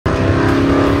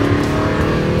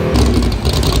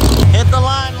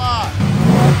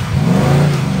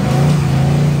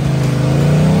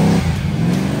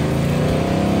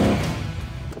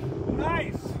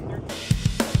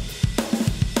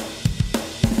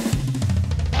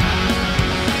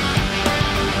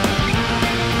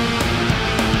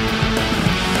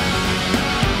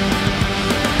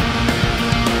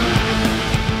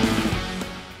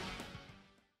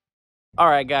All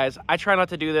right, guys, I try not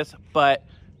to do this, but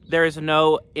there is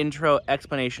no intro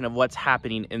explanation of what's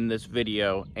happening in this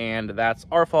video, and that's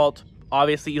our fault.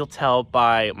 Obviously, you'll tell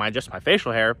by just my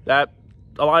facial hair that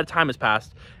a lot of time has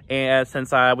passed and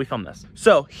since we filmed this.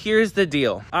 So here's the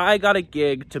deal. I got a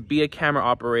gig to be a camera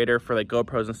operator for like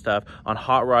GoPros and stuff on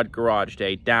Hot Rod Garage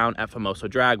Day down at Famoso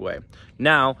Dragway.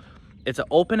 Now, it's an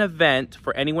open event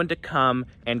for anyone to come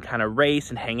and kind of race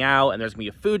and hang out, and there's gonna be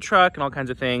a food truck and all kinds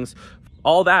of things.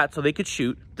 All that so they could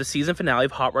shoot the season finale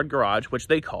of Hot Rod Garage, which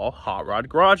they call Hot Rod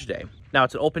Garage Day. Now,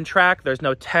 it's an open track, there's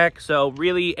no tech, so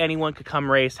really anyone could come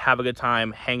race, have a good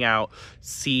time, hang out,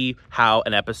 see how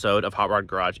an episode of Hot Rod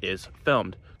Garage is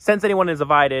filmed. Since anyone is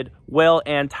invited, Will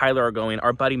and Tyler are going.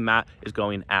 Our buddy Matt is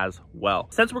going as well.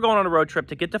 Since we're going on a road trip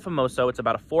to get to Famoso, it's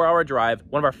about a 4-hour drive.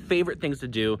 One of our favorite things to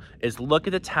do is look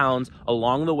at the towns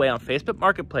along the way on Facebook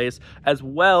Marketplace, as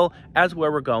well as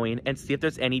where we're going, and see if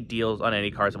there's any deals on any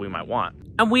cars that we might want.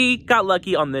 And we got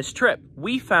lucky on this trip.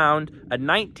 We found a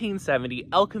 1970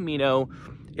 El Camino.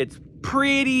 It's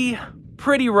pretty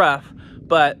rough,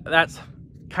 but that's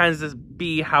kind of just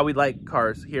be how we like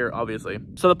cars here, obviously.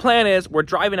 So the plan is we're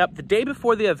driving up the day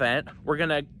before the event. We're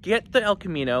gonna get the El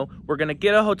Camino. We're gonna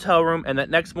get a hotel room, and that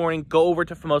next morning go over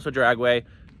to Famoso Dragway,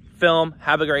 film,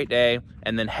 have a great day,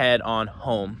 and then head on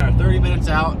home. We're 30 minutes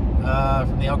out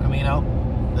from the El Camino.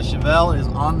 The Chevelle is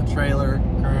on the trailer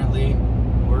currently.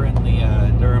 We're in the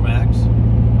Duramax.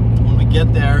 When we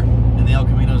get there and the El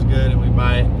Camino's good and we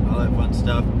buy it, all that fun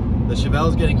stuff, the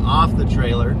Chevelle's getting off the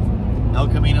trailer. El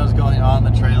Camino's going on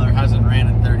the trailer, hasn't ran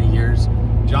in 30 years.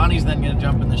 Johnny's then gonna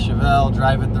jump in the Chevelle,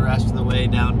 drive it the rest of the way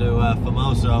down to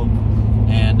Famoso,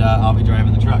 and I'll be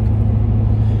driving the truck.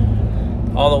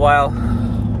 All the while,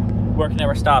 work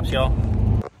never stops, y'all.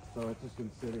 So it's just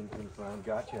been sitting in front.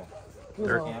 Gotcha.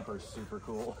 Their camper's super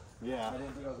cool. Yeah. I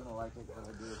didn't think I was gonna like it, but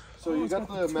I do. So you got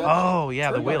the matching, Oh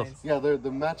yeah, the wheels. yeah,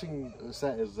 the matching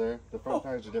set is there. The front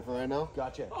tires are different right now.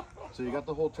 Gotcha. So you got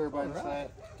the whole turbine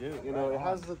set. Dude, You know, it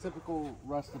has the typical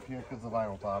rust up here because of the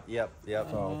vinyl top. Yep.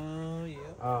 So,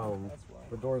 Yeah.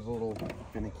 the door's a little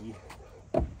finicky,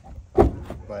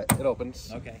 but it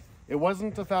opens. Okay. It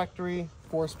wasn't a factory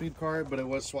 4-speed car, but it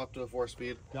was swapped to a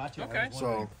 4-speed. Gotcha. Okay.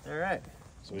 So, All right.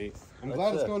 sweet. I'm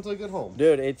glad it's going to a good home.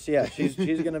 Dude, it's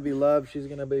she's gonna be loved. She's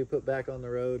gonna be put back on the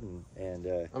road, and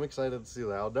I'm excited to see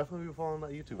that. I'll definitely be following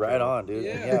that YouTube. right channel. on, dude.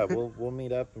 Yeah, we'll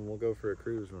meet up and we'll go for a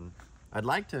cruise. When I'd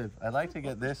like to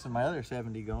get this and my other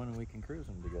 70 going, and we can cruise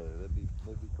them together. That'd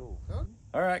be cool. Huh?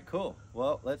 All right, cool.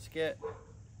 Well, let's get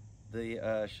the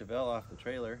Chevelle off the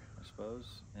trailer, I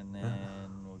suppose, and then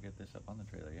we'll get this up on the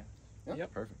trailer. Yeah.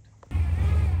 Yep. Perfect.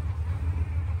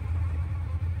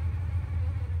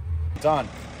 It's on.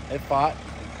 It fought.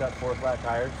 It cut 4 flat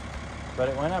tires, but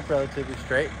it went up relatively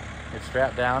straight. It's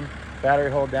strapped down.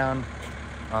 Battery hold down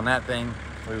on that thing.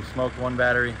 We smoked one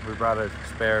battery. We brought a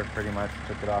spare pretty much.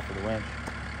 Took it off of the winch.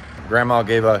 Grandma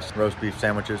gave us roast beef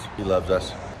sandwiches. He loves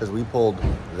us because we pulled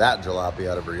that jalopy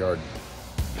out of her yard.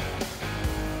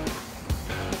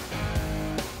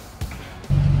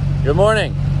 Good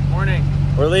morning. Morning.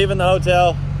 We're leaving the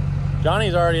hotel.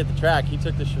 Johnny's already at the track. He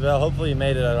took the Chevelle. Hopefully he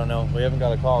made it. I don't know. We haven't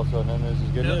got a call, so no news is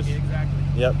good news. Exactly.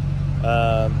 Yep.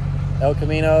 El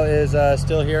Camino is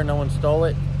still here. No one stole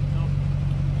it. Nope.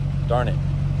 Darn it.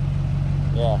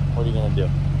 Yeah, what are you going to do?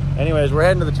 Anyways, we're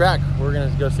heading to the track. We're going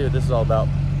to go see what this is all about.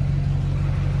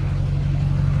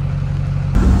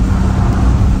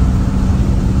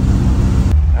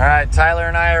 All right, Tyler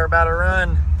and I are about to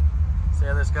run. See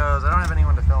how this goes. I don't have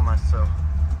anyone to film us, so.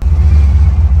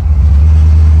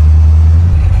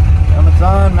 Helmet's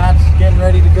on. Matt's getting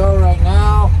ready to go right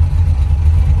now.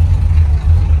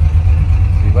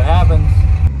 See what happens.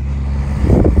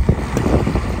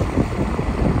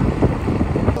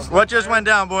 What just went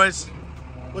down, boys?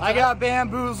 I got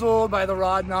bamboozled by the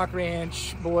Rod Knock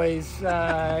Ranch boys.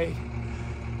 Yeah,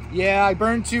 I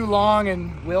burned too long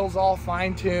and Will's all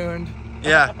fine-tuned.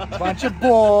 Yeah. Bunch of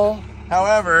bull.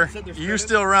 However, you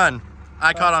still run.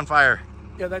 I caught on fire.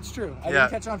 Yeah, that's true. I Yeah.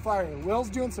 didn't catch on fire. Will's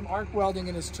doing some arc welding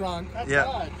in his trunk.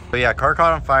 Yeah. But yeah, car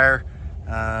caught on fire.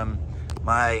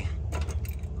 My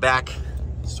back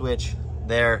switch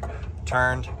there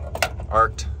turned,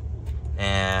 arced,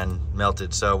 and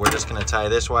melted. So we're just gonna tie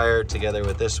this wire together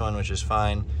with this one, which is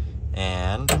fine,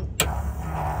 and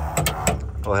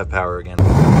we'll have power again.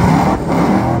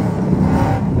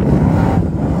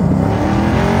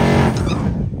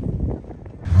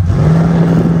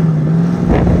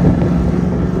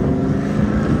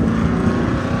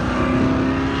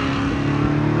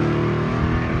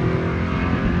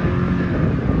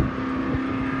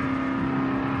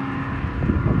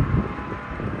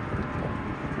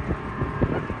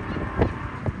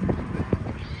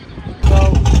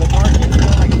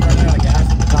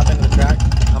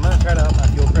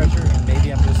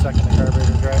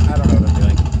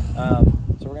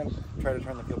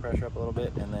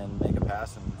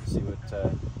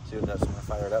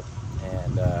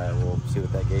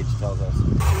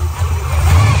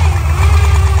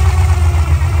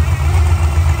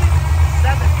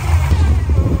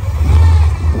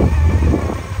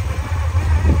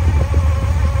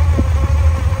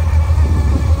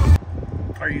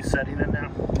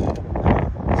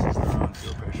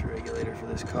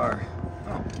 car.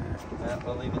 Oh. Yeah,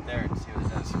 we'll leave it there and see what it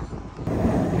does.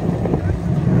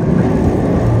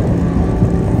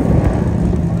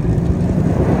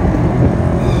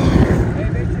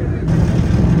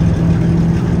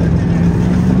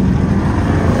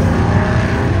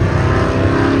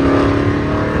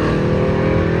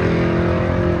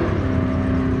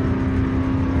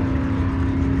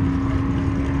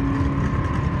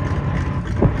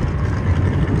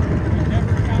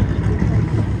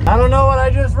 I don't know what I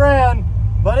just ran,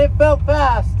 but it felt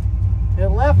fast. It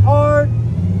left hard.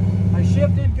 I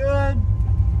shifted good.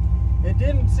 It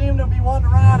didn't seem to be wanting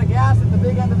to run out of gas at the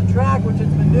big end of the track, which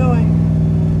it's been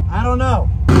doing. I don't know.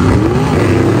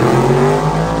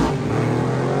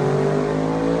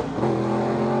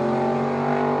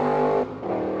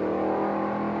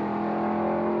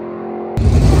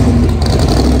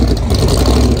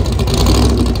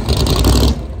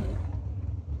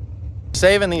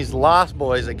 Saving these Lost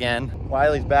Boys again.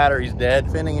 Wiley's battery's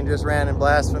dead. Finnegan just ran in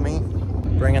blasphemy,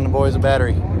 bringing the boys a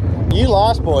battery. You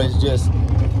Lost Boys just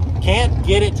can't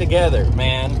get it together,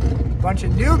 man. Bunch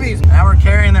of newbies. Now we're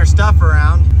carrying their stuff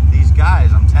around. These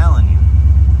guys, I'm telling you.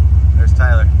 There's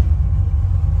Tyler.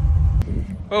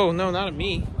 Oh, no, not at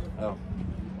me. Oh.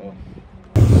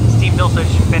 Steve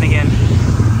Bilsich, Finnegan,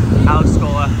 Alex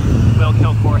Scola,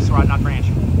 Roadkill course, Roadkill Ranch.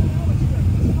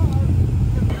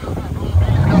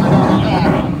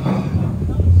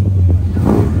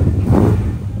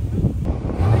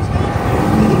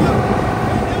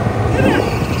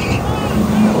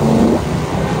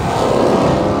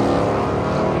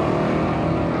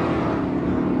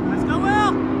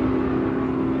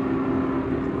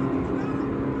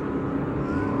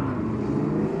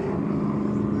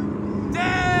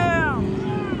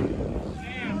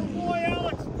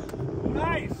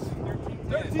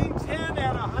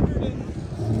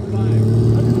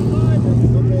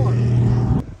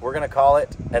 We're gonna call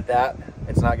it at that.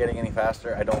 It's not getting any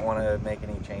faster. I don't want to make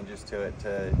any changes to it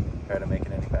to try to make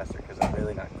it any faster because I'm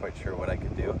really not quite sure what I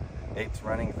could do. It's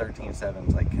running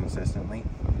 13.7s like consistently.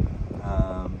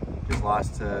 Just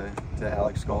lost to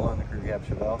Alex Scola in the crew cab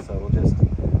Chevelle, so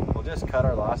we'll just cut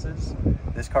our losses.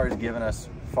 This car has given us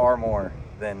far more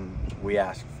than we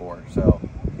asked for, so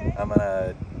I'm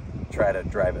gonna try to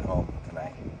drive it home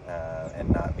tonight and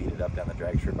not beat it up down the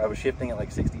drag strip. I was shifting at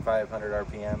like 6,500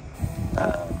 RPM,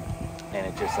 and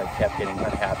it just like kept getting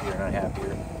unhappier and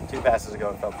unhappier. 2 passes ago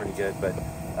it felt pretty good, but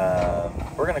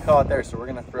we're gonna call it there. So we're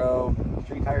gonna throw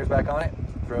street tires back on it,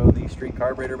 throw the street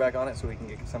carburetor back on it so we can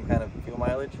get some kind of fuel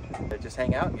mileage. Just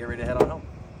hang out and get ready to head on home.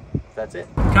 That's it.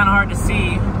 Kind of hard to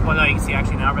see. Well, no, you can see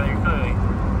actually now really clearly.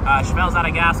 Chevelle's out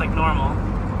of gas like normal.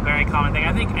 Very common thing.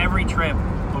 I think every trip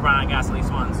will run out of gas at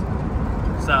least once.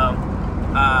 So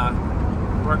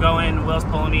we're going Will's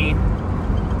pulling me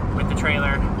with the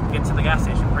trailer, get to the gas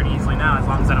station pretty easily now, as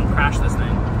long as I don't crash this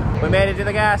thing. We made it to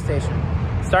the gas station.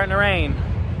 It's starting to rain.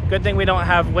 Good thing we don't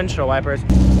have windshield wipers.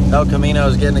 El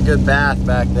Camino's getting a good bath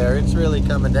back there. It's really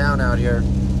coming down out here.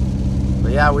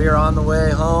 But yeah, we are on the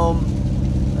way home.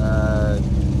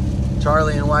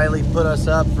 Charlie and Wiley put us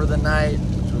up for the night,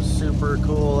 which was super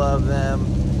cool of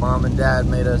them. Mom and Dad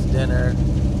made us dinner.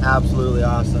 Absolutely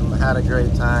awesome. Had a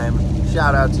great time.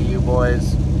 Shout out to you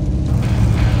boys.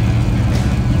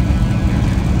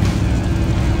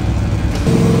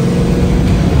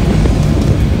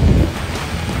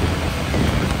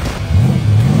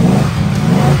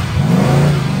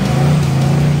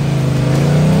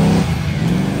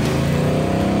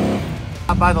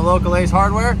 By the local Ace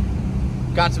Hardware,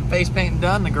 got some face painting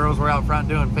done. The girls were out front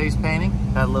doing face painting.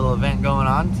 Had a little event going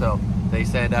on, so they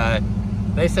said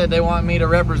they want me to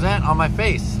represent on my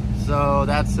face. So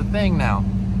that's the thing now.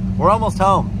 We're almost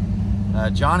home.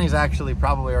 Johnny's actually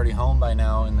probably already home by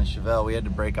now in the Chevelle. We had to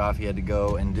break off. He had to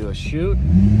go and do a shoot.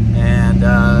 And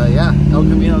yeah, El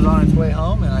Camino's on its way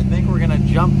home, and I think we're gonna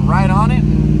jump right on it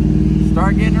and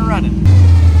start getting it running.